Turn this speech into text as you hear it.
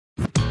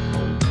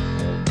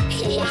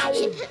Close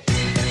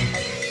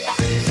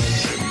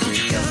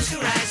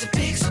your eyes, a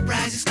big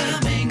surprise is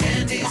coming,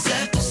 and it's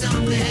up to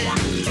something.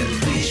 You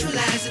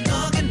visualize and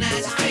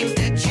organize a strength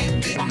that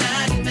you could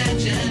not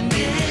imagine.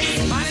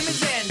 Yeah. My name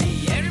is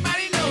Andy,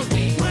 everybody knows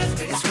me. World's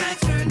greatest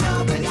wrestler,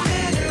 nobody's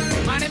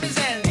better. My name is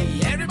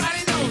Andy,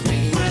 everybody knows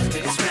me. World's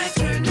greatest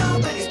wrestler,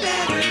 nobody's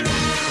better.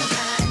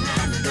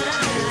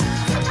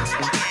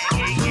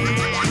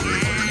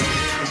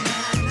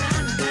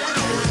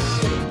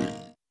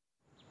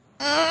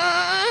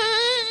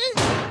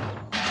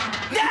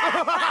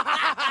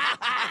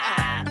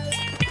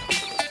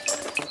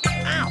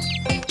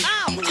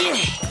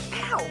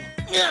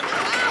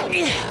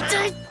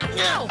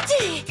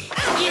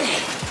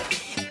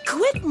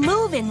 Quit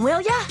moving,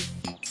 will ya?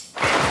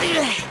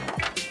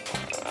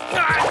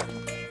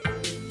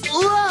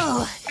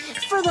 Whoa!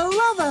 For the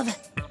love of...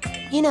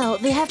 You know,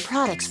 they have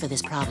products for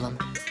this problem.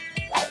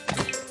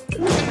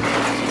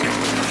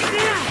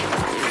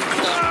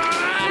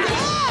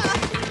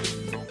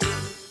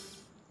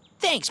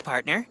 Thanks,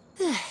 partner.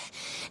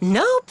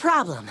 No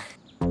problem.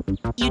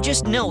 You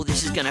just know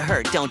this is gonna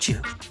hurt, don't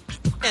you?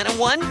 And a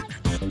 1,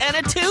 and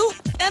a 2,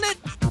 and a...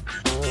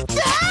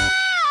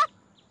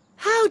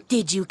 How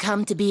did you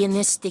come to be in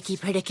this sticky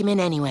predicament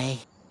anyway?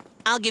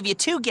 I'll give you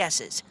 2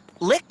 guesses.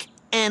 Lick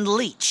and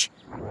leech.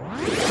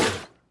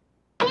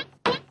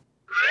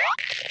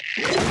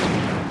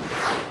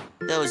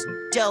 Those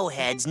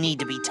doughheads need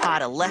to be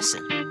taught a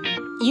lesson.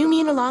 You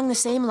mean along the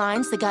same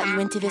lines that got you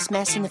into this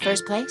mess in the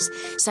first place?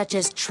 Such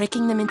as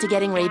tricking them into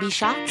getting rabies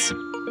shots?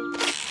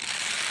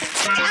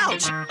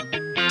 Ouch!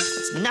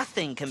 It's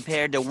nothing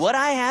compared to what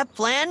I have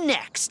planned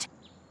next.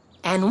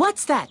 And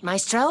what's that,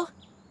 Maestro?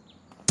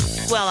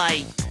 Well,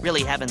 I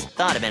really haven't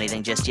thought of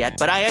anything just yet,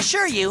 but I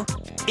assure you,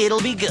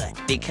 it'll be good,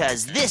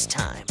 because this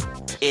time,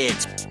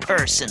 it's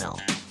personal.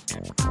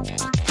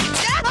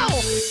 Ow!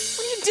 What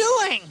are you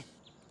doing?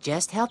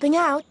 Just helping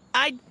out.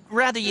 I'd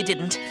rather you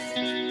didn't.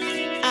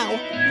 Ow,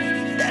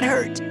 that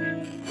hurt.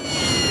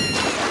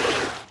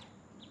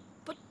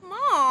 But,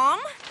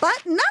 Mom...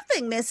 But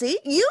nothing, Missy.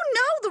 You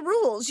know the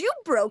rules. You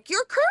broke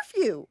your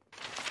curfew.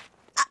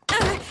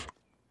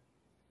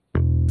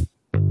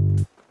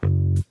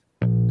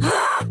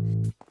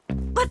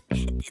 But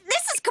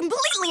this is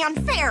completely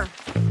unfair.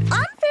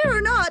 Unfair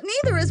or not,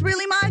 neither is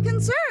really my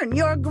concern.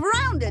 You're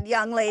grounded,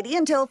 young lady,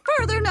 until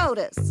further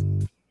notice.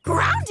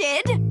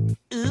 Grounded?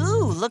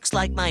 Ooh, looks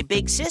like my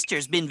big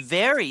sister's been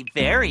very,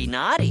 very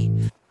naughty.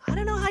 I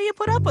don't know how you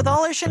put up with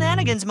all her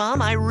shenanigans,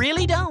 Mom. I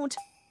really don't.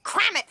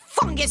 Cram it,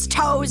 fungus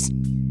toes!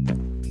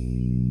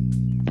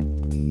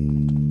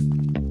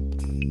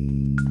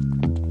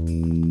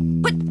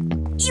 But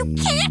you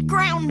can't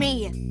ground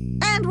me!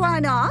 And why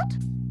not?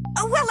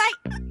 Well,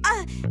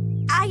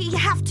 I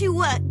have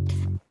to,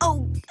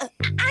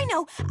 I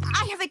know.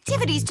 I have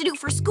activities to do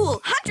for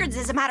school. Hundreds,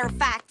 as a matter of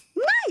fact.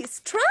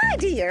 Nice try,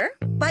 dear.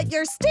 But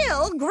you're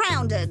still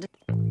grounded.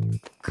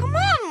 Come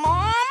on,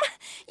 Mom.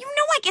 You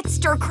know I get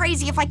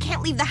stir-crazy if I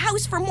can't leave the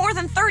house for more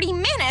than 30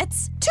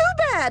 minutes. Too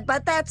bad,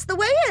 but that's the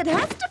way it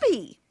has to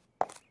be.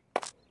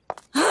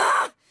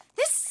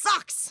 This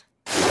sucks.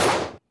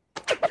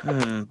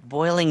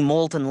 Boiling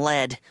molten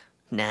lead.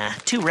 Nah,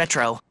 too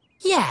retro.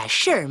 Yeah,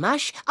 sure,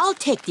 Mush. I'll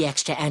take the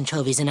extra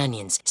anchovies and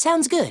onions.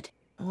 Sounds good.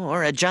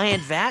 Or a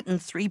giant vat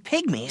and 3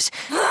 pygmies.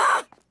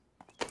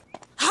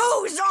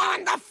 Who's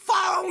on the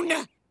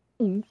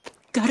phone?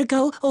 Gotta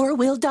go, or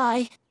we'll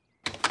die.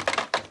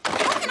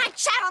 How can I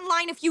chat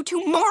online if you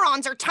 2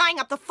 morons are tying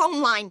up the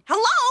phone line?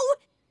 Hello?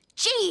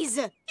 Jeez.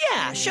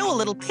 Yeah, show a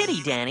little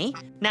pity, Danny.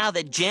 Now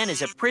that Jen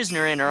is a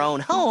prisoner in her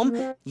own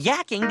home,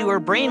 yakking to her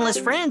brainless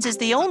friends is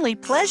the only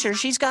pleasure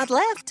she's got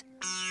left.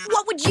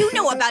 What would you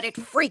know about it,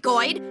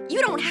 freakoid?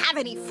 You don't have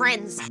any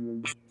friends.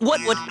 What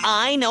would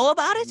I know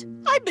about it?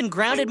 I've been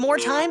grounded more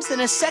times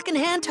than a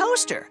second-hand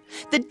toaster.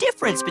 The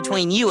difference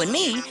between you and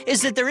me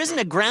is that there isn't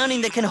a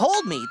grounding that can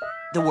hold me,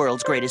 the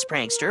world's greatest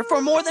prankster,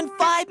 for more than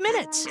 5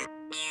 minutes.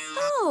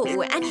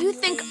 Oh, and you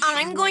think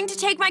I'm going to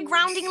take my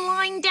grounding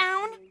line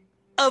down?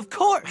 Of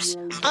course.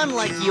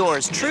 Unlike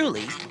yours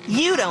truly,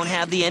 you don't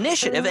have the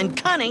initiative and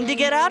cunning to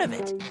get out of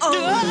it. Oh,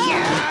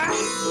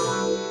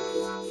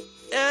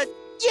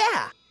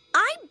 yeah.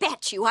 I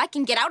bet you I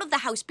can get out of the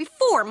house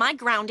before my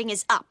grounding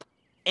is up.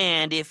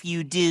 And if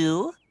you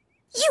do?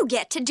 You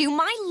get to do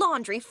my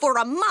laundry for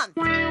a month.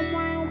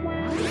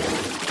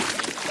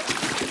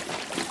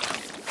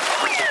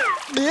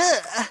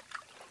 Ugh.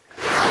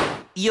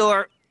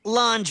 Your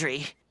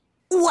laundry.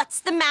 What's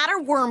the matter,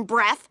 worm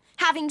breath?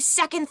 Having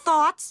second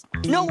thoughts?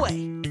 No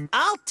way.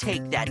 I'll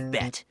take that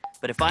bet.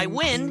 But if I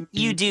win,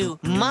 you do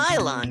my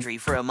laundry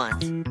for a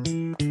month.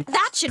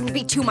 That shouldn't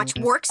be too much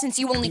work since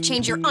you only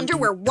change your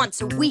underwear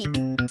once a week.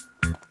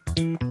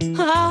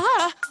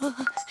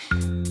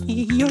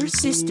 Your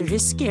sister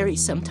is scary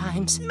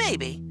sometimes.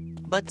 Maybe.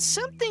 But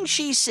something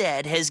she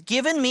said has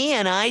given me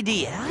an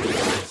idea.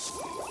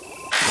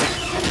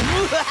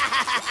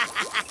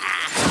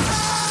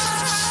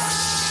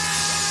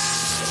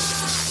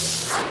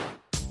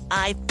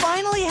 I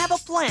finally have a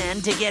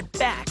plan to get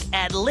back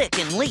at Lick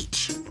and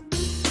Leech.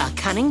 A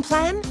cunning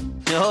plan?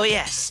 Oh,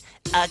 yes.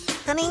 A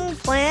cunning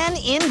plan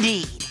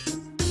indeed.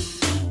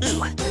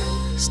 Ooh,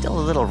 still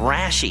a little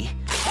rashy.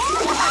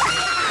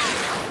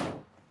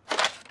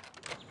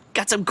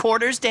 Got some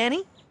quarters,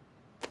 Danny?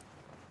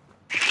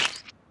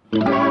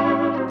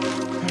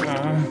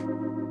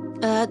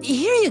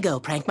 Here you go,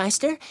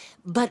 Prankmeister.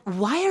 But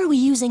why are we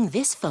using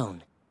this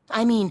phone?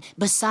 I mean,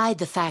 beside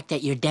the fact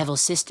that your devil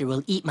sister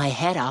will eat my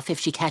head off if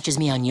she catches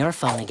me on your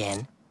phone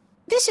again.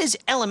 This is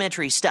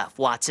elementary stuff,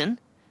 Watson.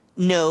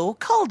 No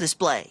call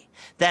display.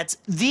 That's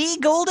the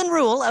golden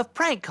rule of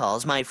prank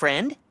calls, my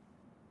friend.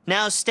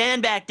 Now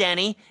stand back,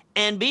 Danny,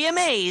 and be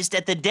amazed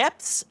at the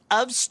depths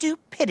of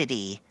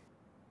stupidity.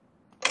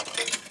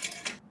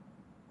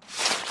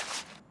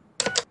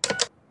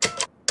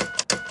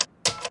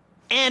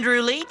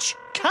 Andrew Leach,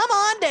 come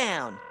on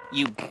down,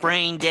 you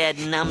brain-dead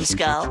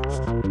numbskull.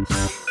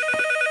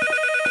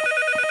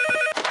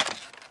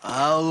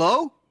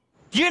 Hello?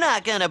 You're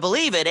not gonna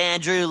believe it,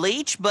 Andrew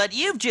Leach, but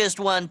you've just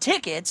won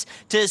tickets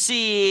to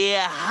see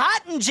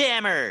Hot and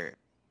Jammer.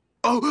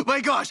 Oh my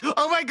gosh!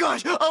 Oh my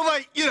gosh! Oh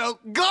my,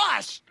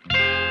 gosh!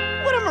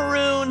 What a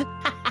maroon.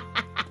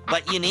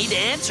 But you need to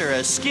answer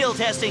a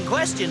skill-testing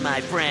question, my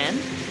friend.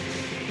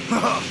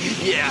 Oh,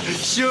 yeah,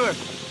 sure.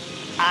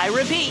 I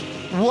repeat,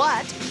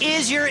 what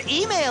is your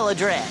email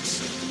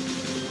address?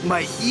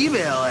 My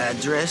email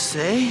address,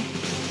 eh?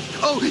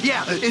 Oh,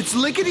 yeah, it's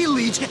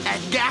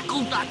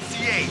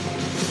licketyleech@gackle.ca.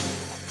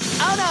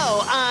 Oh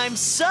no, I'm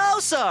so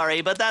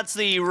sorry, but that's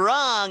the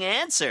wrong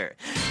answer.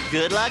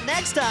 Good luck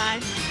next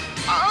time.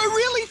 I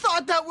really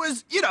thought that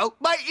was,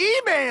 my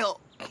email.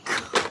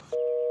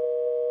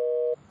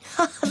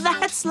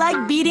 That's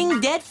like beating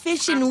dead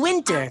fish in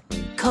winter.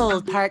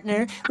 Cold,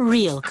 partner,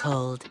 real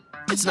cold.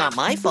 It's not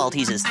my fault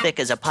he's as thick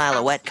as a pile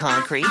of wet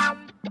concrete.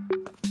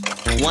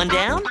 One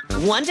down,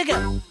 one to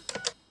go.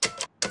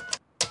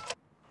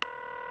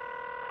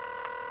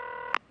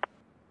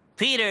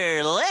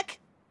 Peter Lick?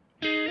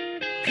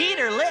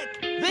 Peter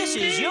Lick, this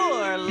is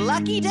your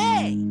lucky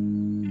day.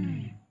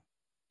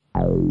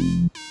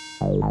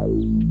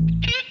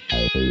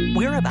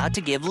 We're about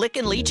to give Lick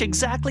and Leech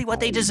exactly what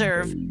they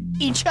deserve.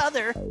 Each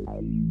other.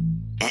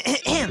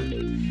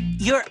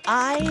 Your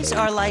eyes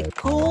are like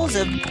pools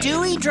of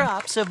dewy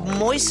drops of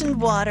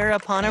moistened water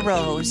upon a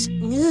rose.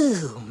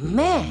 Ooh,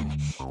 man.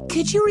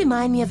 Could you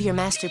remind me of your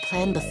master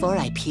plan before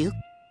I puke?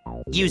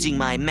 Using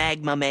my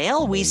magma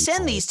mail, we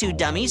send these two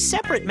dummies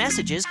separate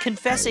messages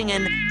confessing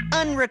an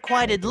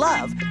unrequited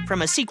love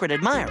from a secret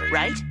admirer,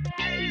 right?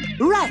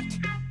 Right.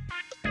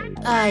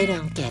 I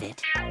don't get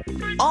it.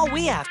 All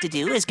we have to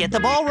do is get the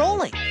ball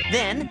rolling.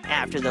 Then,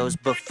 after those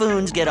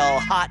buffoons get all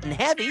hot and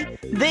heavy,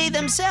 they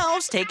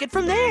themselves take it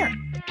from there.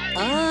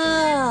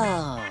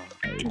 Oh.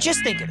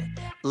 Just think of it.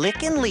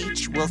 Lick and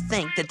Leech will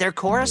think that they're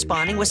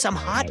corresponding with some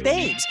hot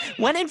babes,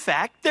 when in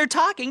fact they're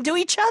talking to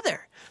each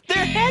other.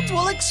 Their heads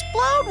will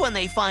explode when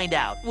they find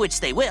out, which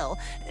they will,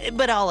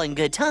 but all in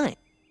good time.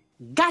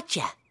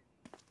 Gotcha.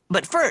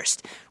 But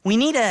first, we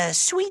need a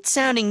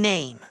sweet-sounding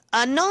name,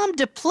 a nom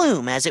de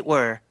plume, as it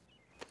were.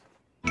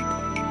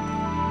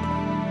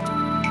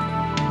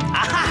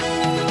 Aha!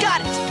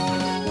 Got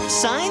it!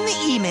 Sign the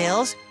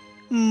emails,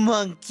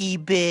 Monkey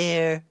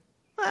Bear.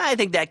 I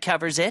think that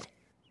covers it.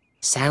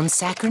 Sounds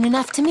saccharine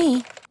enough to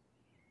me.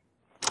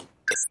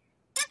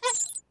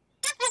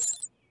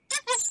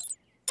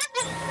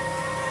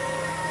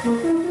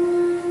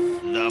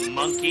 The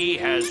monkey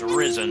has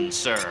risen,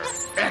 sir.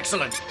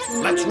 Excellent.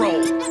 Let's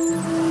roll.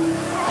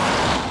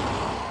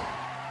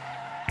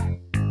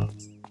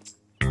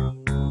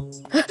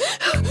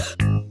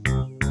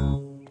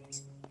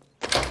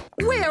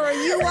 Where are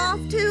you off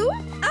to?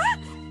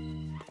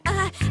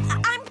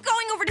 I'm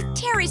going over to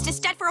Terry's to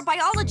stud for a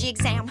biology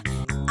exam.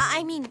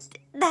 I mean,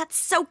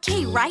 that's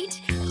okay,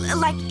 right?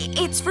 Like,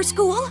 it's for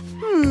school?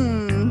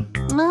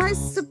 I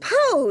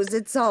suppose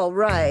it's all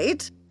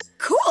right.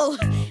 Cool.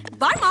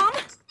 Bye, Mom.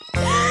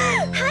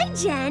 Hi,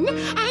 Jen.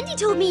 Andy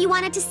told me you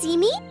wanted to see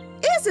me.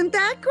 Isn't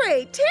that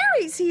great?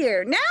 Terry's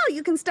here. Now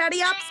you can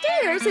study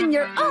upstairs in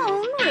your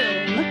own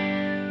room.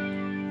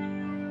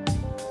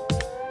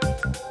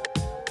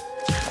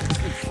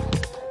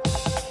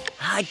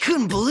 I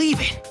couldn't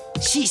believe it.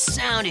 She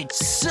sounded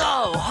so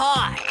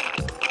hot.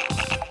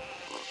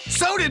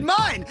 So did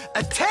mine.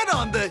 A 10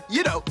 on the,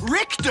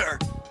 Richter.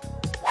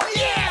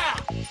 Yeah!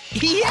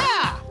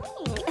 Yeah!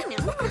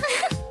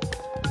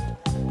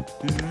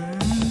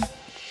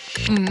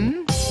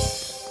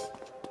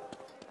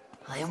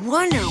 I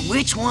wonder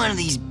which one of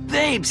these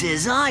babes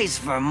has eyes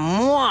for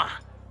moi.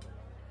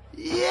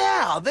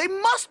 Yeah, they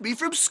must be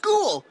from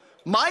school.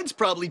 Mine's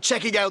probably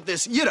checking out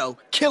this,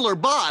 killer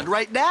bod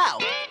right now.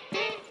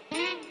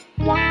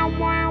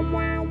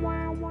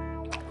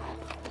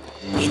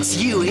 It's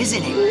you,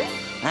 isn't it?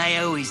 I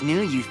always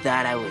knew you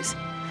thought I was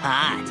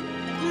hot.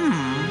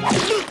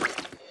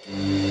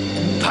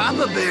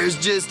 Papa Bear's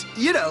just,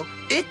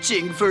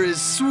 itching for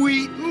his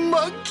sweet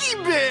monkey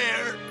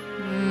bear.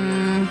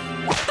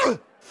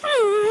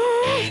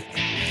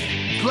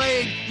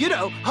 Playing,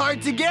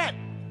 hard to get.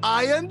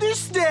 I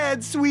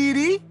understand,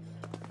 sweetie.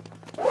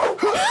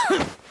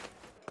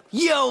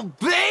 Yo,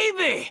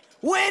 baby!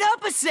 Wait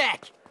up a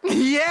sec!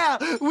 Yeah,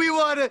 we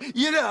want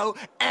to,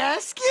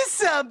 ask you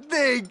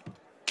something.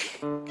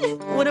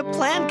 When a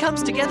plan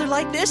comes together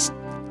like this,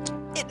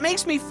 it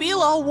makes me feel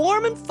all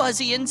warm and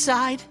fuzzy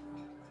inside.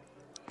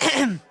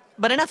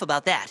 But enough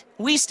about that.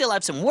 We still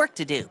have some work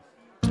to do.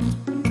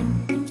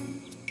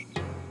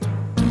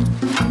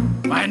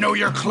 I know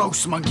you're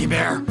close, Monkey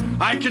Bear.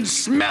 I can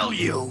smell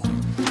you.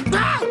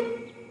 Ah!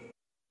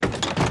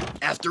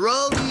 After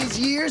all these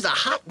years, a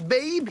hot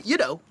babe,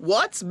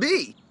 what's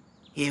me?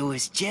 It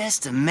was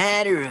just a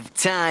matter of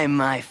time,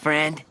 my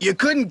friend. You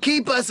couldn't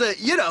keep us a,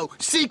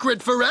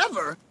 secret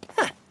forever.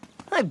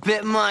 I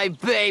bet my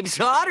babe's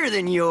hotter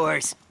than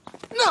yours.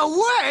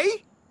 No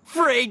way!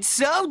 Afraid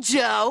so,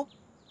 Joe.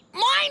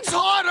 Mine's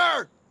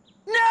hotter!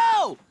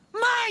 No!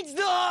 Mine's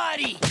the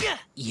hottie!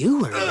 You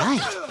were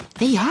right.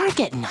 They are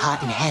getting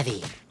hot and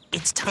heavy.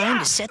 It's time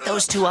to set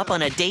those two up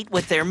on a date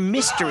with their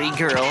mystery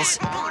girls.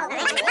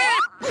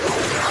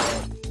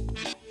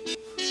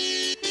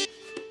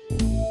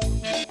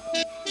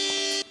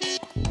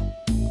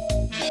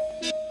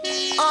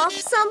 Off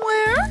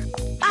somewhere?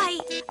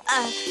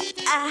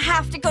 I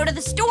have to go to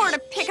the store to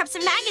pick up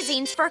some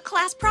magazines for a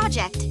class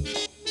project.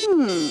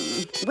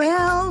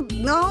 Well,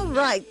 all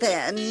right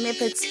then,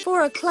 if it's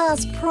for a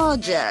class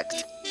project.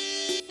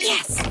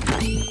 Yes!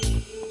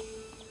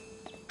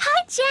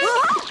 Hi, Jen!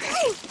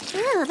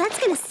 Oh, that's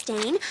gonna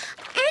stain.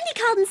 Andy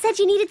called and said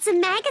you needed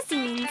some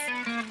magazines.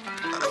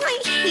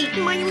 I hate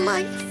my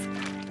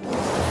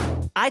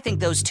life. I think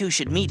those two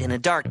should meet in a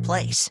dark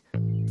place.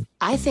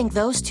 I think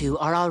those two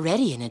are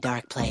already in a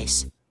dark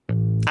place.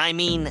 I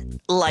mean,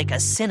 like a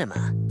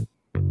cinema.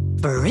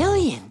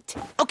 Brilliant.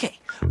 Okay,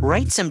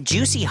 write some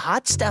juicy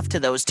hot stuff to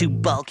those two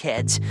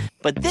bulkheads.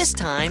 But this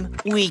time,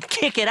 we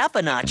kick it up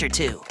a notch or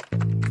two.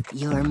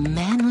 Your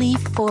manly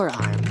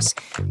forearms.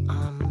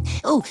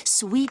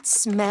 Sweet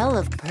smell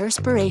of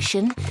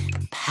perspiration,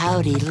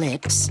 pouty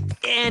lips.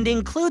 And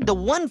include the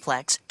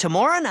oneplex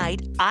tomorrow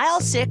night,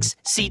 aisle 6,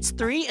 seats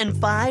 3 and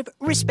 5,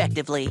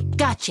 respectively.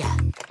 Gotcha.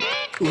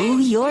 Ooh,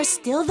 you're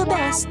still the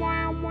best.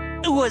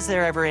 Was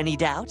there ever any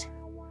doubt?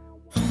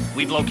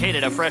 We've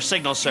located a fresh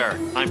signal, sir.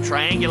 I'm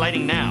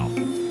triangulating now.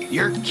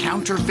 Your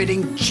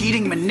counterfeiting,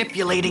 cheating,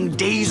 manipulating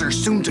days are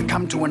soon to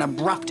come to an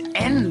abrupt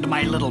end,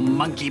 my little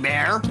monkey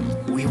bear.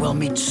 We will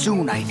meet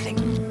soon, I think.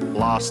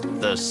 Lost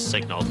the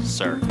signal,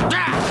 sir.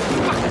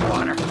 Bucket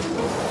water.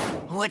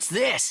 What's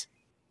this?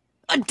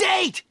 A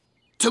date!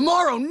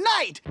 Tomorrow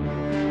night!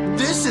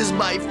 This is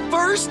my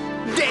first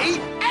date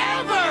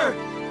ever!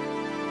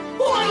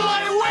 What'll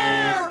I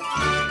wear?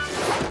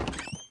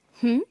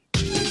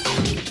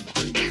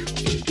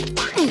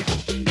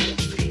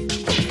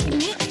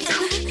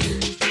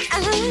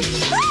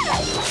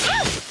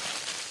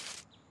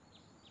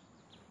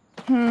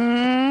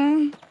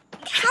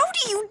 How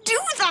do you do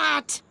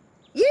that?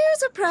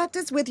 Years of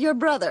practice with your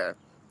brother.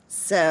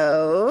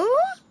 So?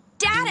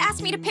 Dad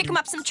asked me to pick him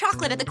up some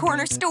chocolate at the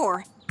corner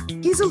store.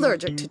 He's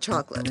allergic to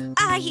chocolate.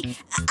 I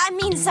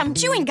mean some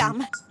chewing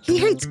gum. He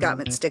hates gum.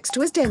 It sticks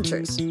to his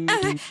dentures.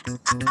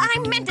 I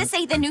meant to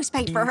say the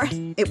newspaper.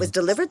 It was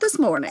delivered this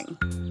morning.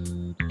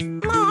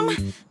 Mom,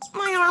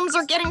 my arms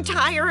are getting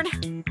tired.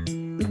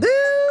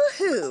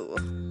 Boo-hoo.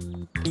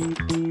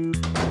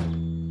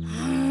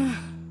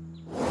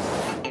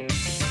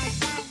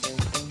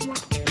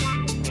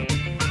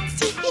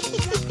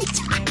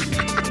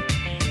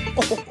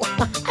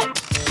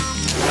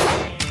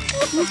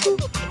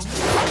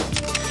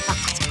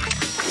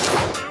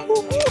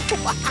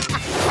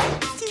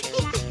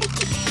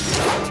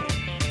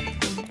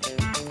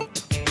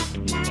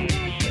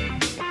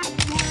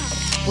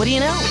 What do you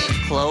know?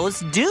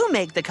 Clothes do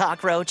make the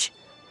cockroach.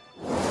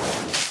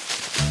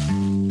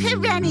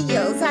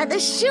 Perennials are the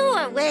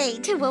sure way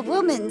to a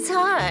woman's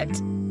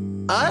heart.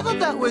 I thought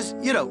that was,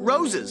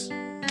 roses.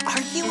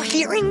 Are you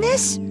hearing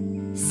this?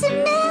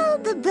 Smell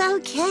the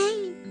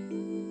bouquet.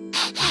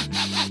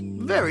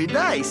 Very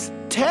nice.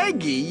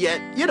 Tangy,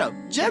 yet,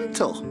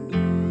 gentle.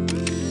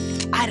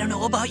 I don't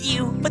know about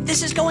you, but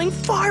this is going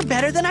far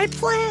better than I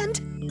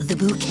planned. The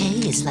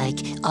bouquet is like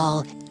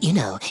all, in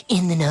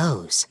the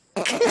nose.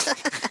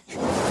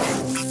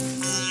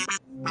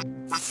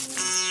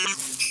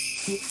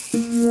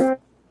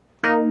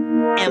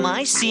 Am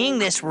I seeing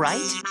this right?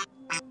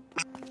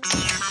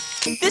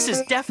 This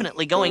is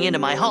definitely going into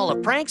my Hall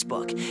of Pranks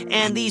book,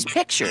 and these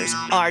pictures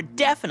are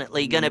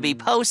definitely going to be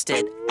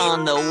posted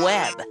on the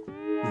web.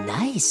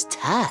 Nice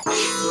touch.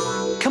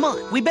 Come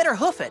on, we better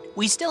hoof it.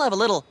 We still have a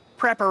little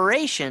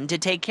preparation to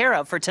take care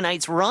of for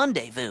tonight's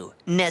rendezvous,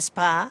 n'est-ce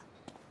pas?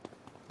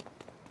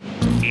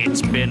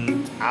 It's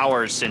been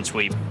hours since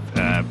we've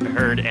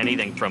heard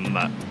anything from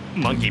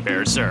Monkey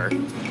Bear, sir.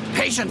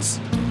 Patience!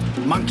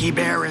 Monkey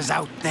Bear is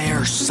out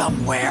there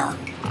somewhere.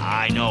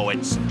 I know,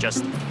 it's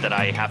just that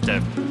I have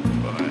to,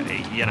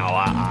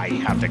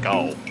 I have to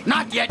go.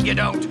 Not yet, you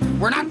don't.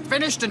 We're not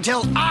finished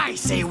until I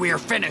say we're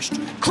finished.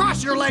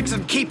 Cross your legs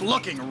and keep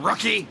looking,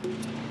 rookie.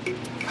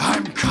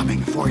 I'm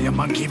coming for you,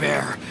 Monkey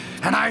Bear.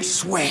 And I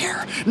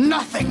swear,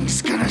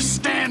 nothing's gonna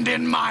stand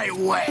in my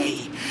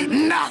way.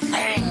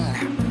 Nothing!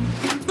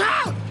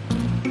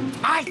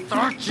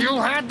 you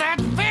had that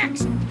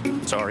fixed.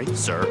 Sorry,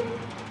 sir.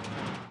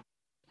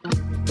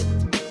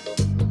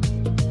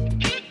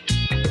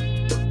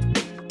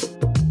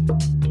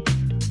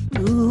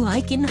 Ooh,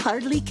 I can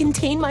hardly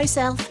contain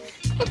myself.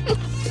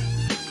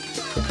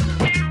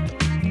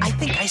 I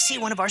think I see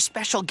one of our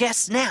special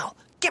guests now.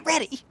 Get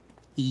ready.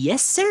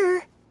 Yes,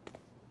 sir.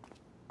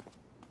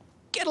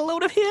 Get a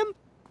load of him.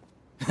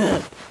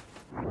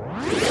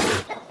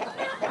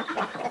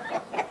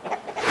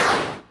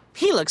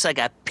 He looks like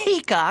a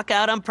peacock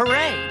out on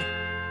parade.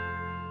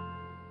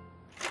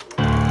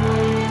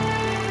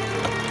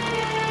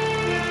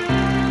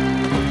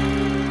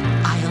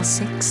 Aisle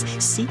 6,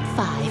 seat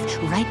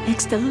 5, right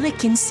next to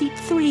Lickin' seat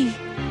 3.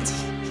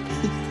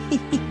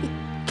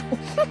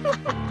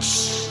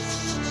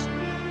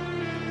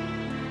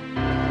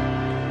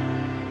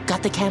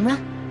 Got the camera?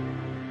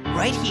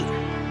 Right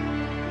here.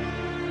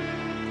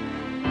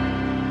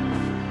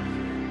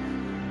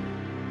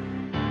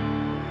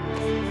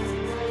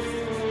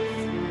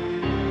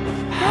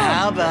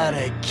 How about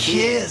a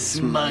kiss,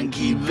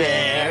 Monkey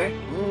Bear?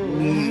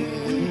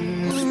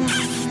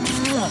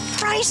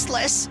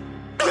 Priceless.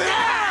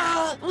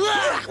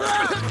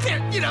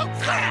 You know.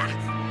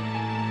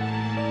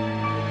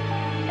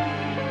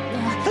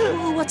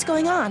 What's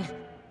going on?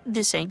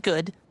 This ain't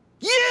good.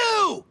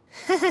 You!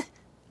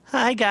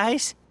 Hi,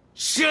 guys.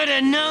 Should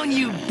have known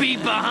you'd be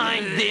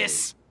behind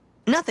this.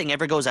 Nothing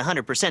ever goes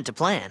 100% to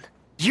plan.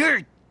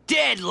 You're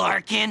dead,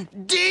 Larkin.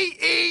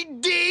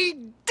 D-E-D,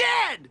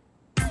 dead!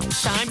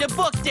 Time to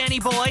book, Danny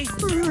boy.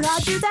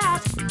 Roger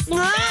that.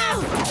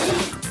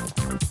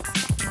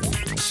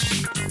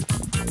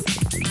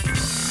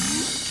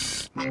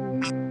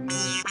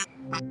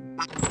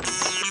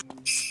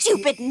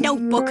 Stupid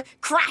notebook,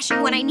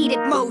 crashing when I need it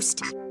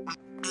most.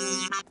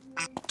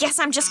 Guess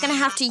I'm just gonna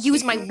have to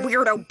use my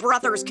weirdo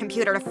brother's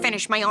computer to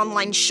finish my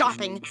online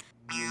shopping.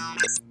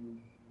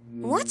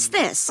 What's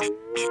this?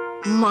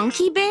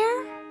 Monkey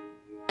Bear?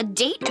 A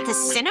date at the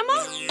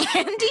cinema?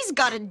 Andy's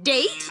got a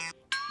date?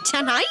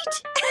 Tonight?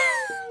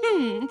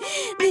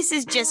 This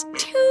is just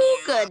too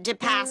good to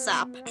pass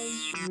up.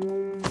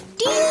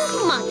 Dear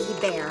Monkey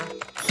Bear.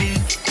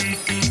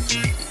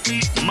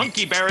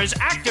 Monkey Bear is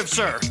active,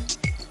 sir.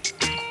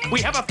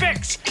 We have a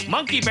fix.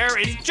 Monkey Bear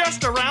is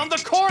just around the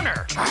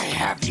corner. I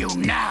have you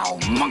now,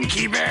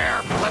 Monkey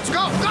Bear. Let's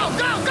go, go,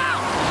 go, go!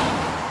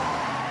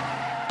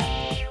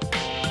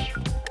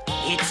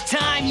 It's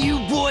time you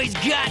boys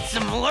got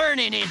some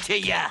learning into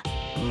ya.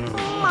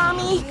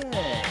 Mommy.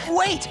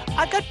 Wait,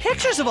 I've got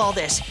pictures of all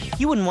this.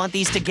 You wouldn't want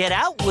these to get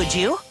out, would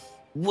you?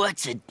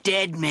 What's a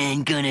dead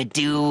man gonna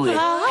do with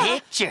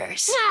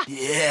pictures?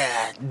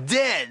 Yeah,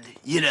 dead,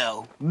 you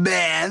know,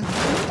 man.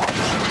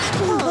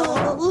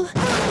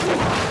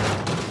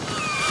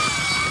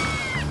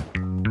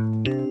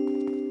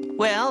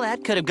 Well,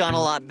 that could have gone a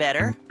lot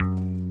better.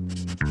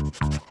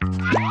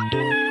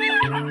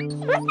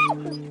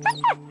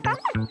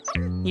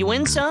 You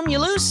win some, you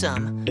lose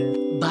some.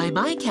 By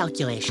my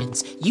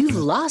calculations, you've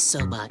lost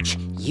so much,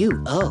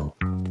 you owe.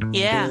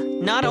 Yeah,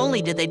 not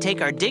only did they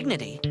take our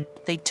dignity,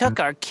 they took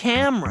our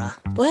camera.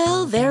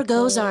 Well, there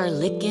goes our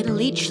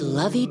lick-and-leech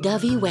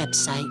lovey-dovey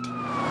website.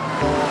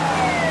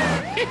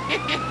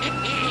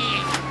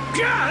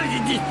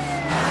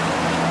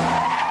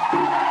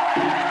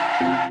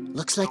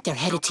 Looks like they're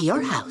headed to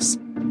your house.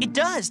 It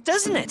does,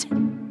 doesn't it?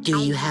 Do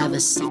you have a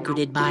secret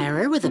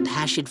admirer with a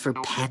passion for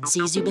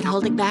pansies you've been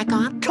holding back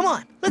on? Come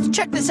on, let's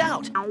check this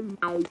out.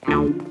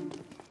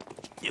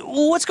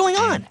 What's going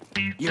on?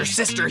 Your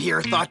sister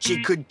here thought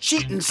she could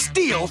cheat and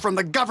steal from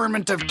the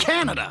government of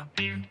Canada.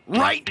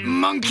 Right,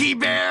 Monkey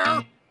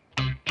Bear?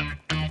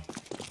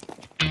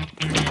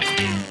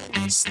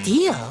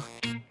 Steal?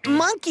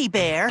 Monkey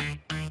Bear?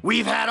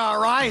 We've had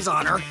our eyes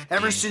on her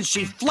ever since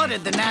she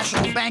flooded the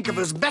National Bank of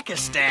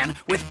Uzbekistan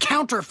with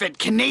counterfeit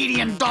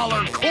Canadian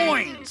dollar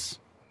coins.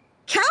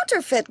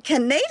 Counterfeit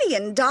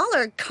Canadian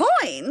dollar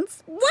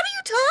coins? What are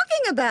you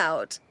talking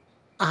about?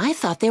 I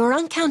thought they were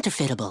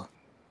uncounterfeitable.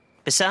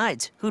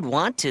 Besides, who'd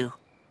want to?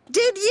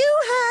 Did you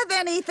have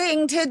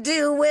anything to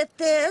do with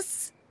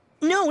this?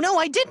 No,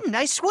 I didn't,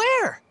 I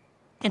swear.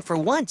 And for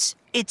once,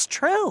 it's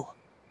true.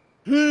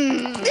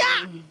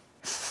 Yeah.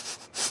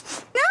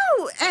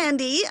 No,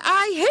 Andy,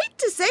 I hate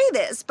to say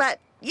this, but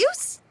you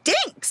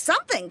stink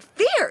something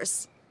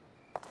fierce.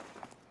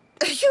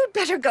 You'd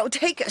better go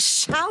take a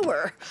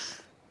shower.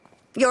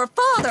 Your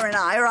father and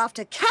I are off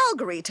to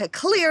Calgary to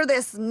clear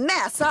this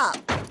mess up.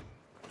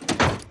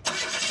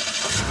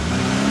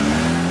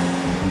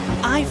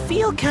 I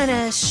feel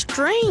kinda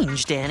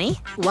strange, Danny.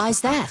 Why's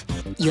that?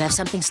 You have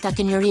something stuck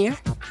in your ear?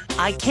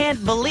 I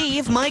can't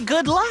believe my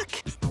good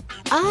luck.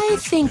 I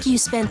think you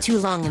spent too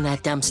long in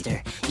that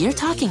dumpster. You're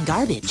talking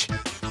garbage.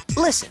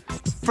 Listen,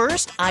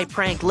 first I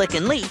prank Lick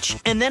and Leech,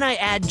 and then I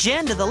add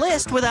Jen to the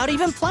list without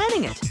even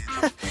planning it.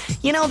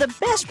 You know, the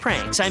best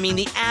pranks, I mean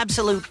the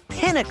absolute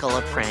pinnacle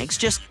of pranks,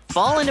 just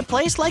fall into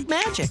place like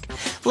magic.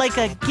 Like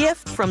a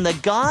gift from the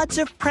gods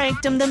of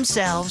prankdom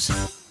themselves.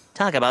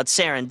 Talk about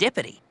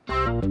serendipity.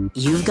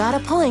 You've got a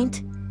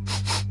point.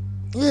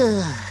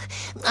 Ugh.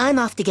 I'm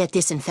off to get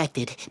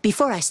disinfected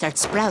before I start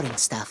sprouting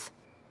stuff.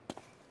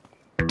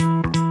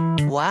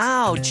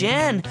 Wow,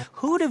 Jen,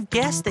 who'd have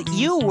guessed that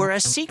you were a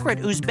secret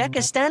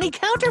Uzbekistani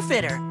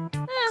counterfeiter?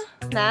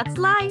 That's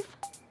life.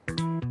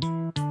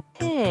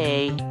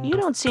 Hey, you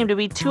don't seem to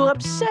be too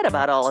upset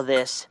about all of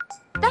this.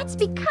 That's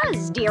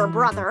because, dear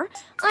brother,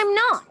 I'm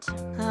not.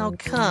 How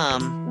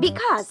come?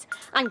 Because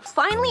I'm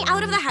finally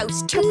out of the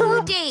house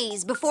 2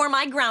 days before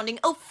my grounding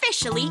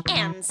officially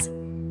ends.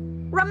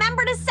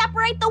 Remember to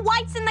separate the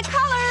whites and the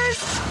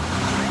colors.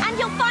 And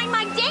you'll find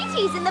my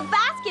dainties in the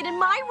basket in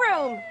my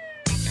room.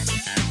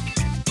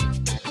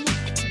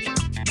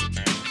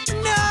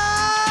 No!